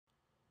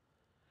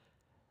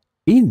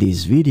In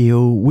this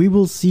video, we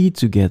will see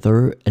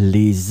together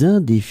les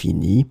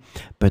indéfinis,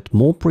 but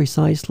more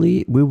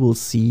precisely, we will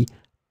see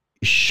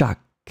chaque.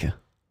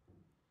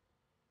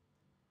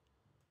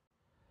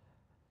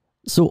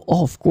 So,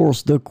 of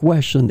course, the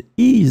question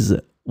is,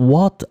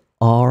 what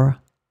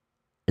are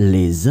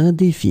les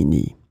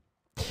indéfinis?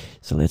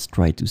 So let's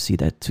try to see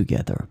that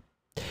together.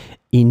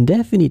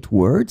 Indefinite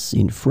words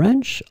in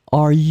French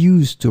are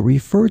used to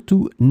refer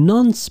to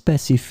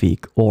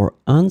non-specific or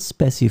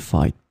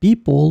unspecified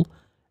people,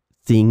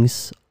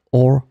 things,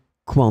 or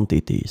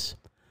quantities.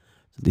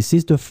 So this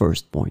is the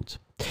first point.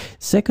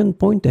 Second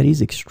point that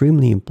is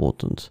extremely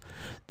important.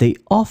 They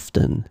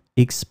often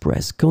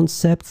express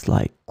concepts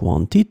like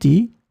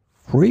quantity,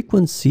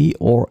 frequency,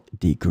 or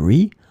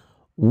degree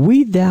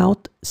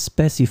without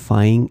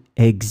specifying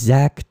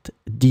exact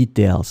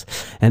details.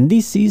 And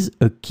this is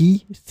a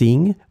key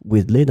thing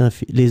with les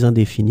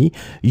indéfinis.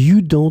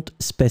 You don't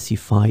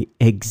specify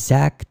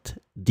exact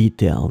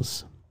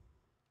details.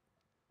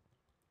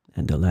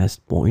 And the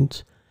last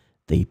point,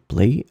 they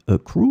play a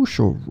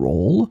crucial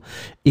role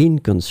in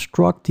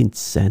constructing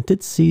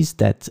sentences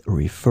that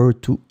refer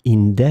to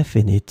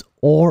indefinite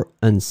or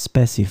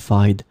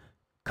unspecified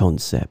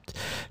concept.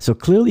 So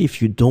clearly,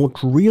 if you don't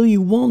really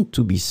want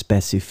to be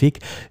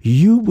specific,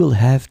 you will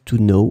have to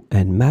know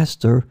and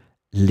master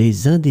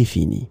les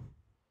indéfinis.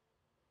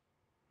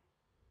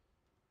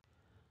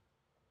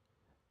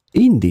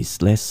 In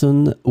this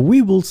lesson,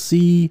 we will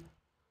see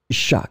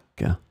chaque.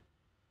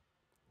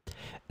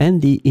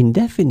 And the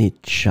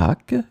indefinite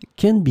chaque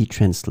can be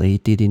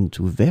translated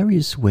into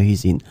various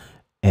ways in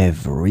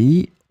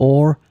every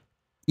or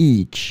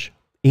each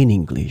in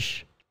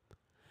English.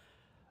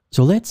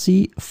 So let's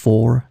see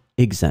 4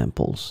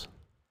 examples.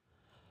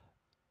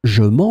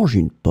 Je mange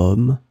une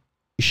pomme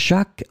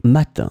chaque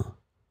matin.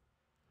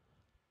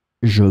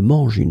 Je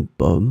mange une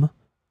pomme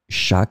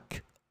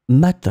chaque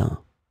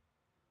matin.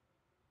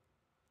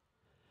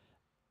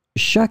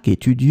 Chaque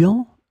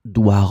étudiant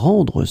doit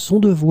rendre son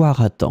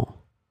devoir à temps.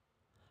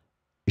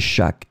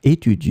 Chaque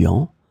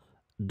étudiant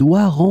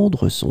doit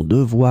rendre son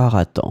devoir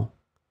à temps.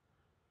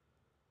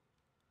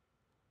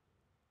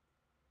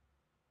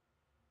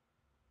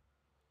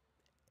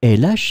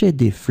 Elle achète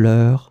des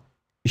fleurs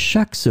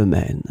chaque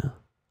semaine.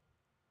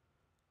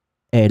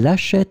 Elle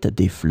achète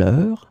des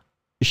fleurs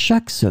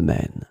chaque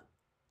semaine.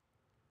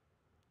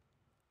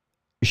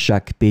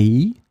 Chaque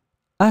pays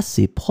a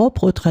ses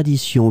propres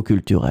traditions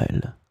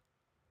culturelles.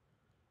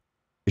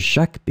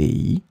 Chaque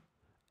pays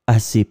a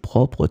ses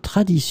propres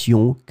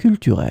traditions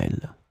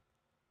culturelles.